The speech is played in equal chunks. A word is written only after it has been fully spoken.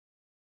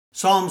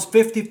Psalms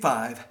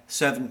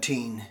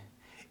 55:17.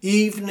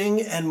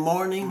 Evening and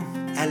morning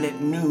and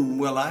at noon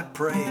will I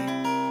pray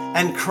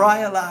and cry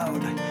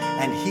aloud,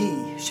 and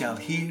he shall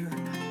hear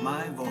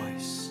my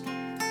voice.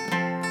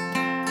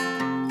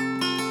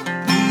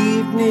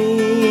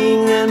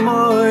 Evening and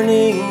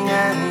morning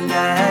and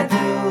at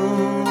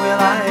noon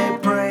will I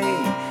pray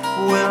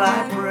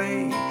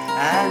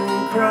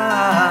and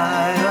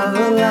cry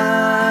aloud,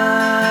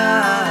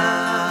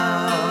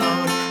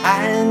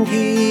 and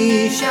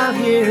he shall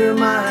hear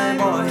my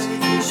voice,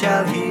 he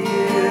shall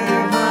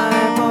hear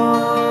my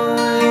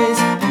voice.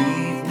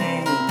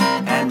 Evening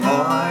and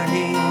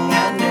morning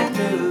and at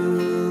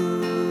noon.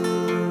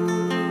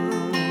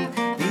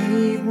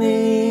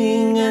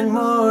 Evening and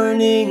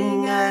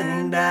morning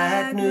and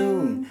at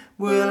noon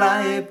will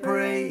I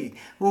pray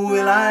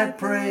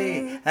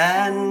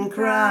and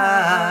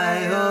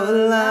cry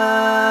aloud,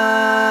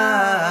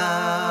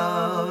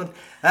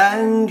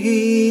 and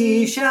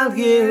he shall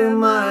hear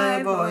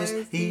my voice,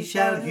 he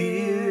shall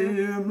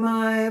hear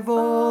my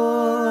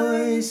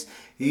voice.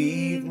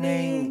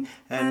 Evening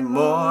and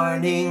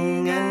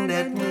morning and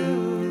at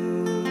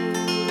noon.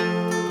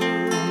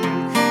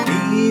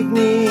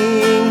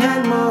 Evening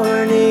and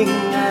morning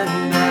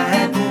and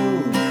at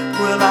noon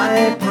will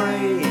I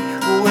pray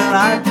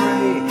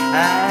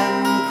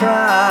and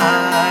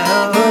cry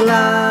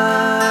aloud,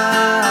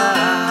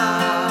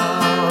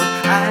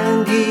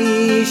 and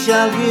he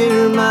shall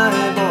hear my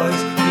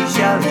voice, he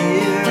shall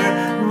hear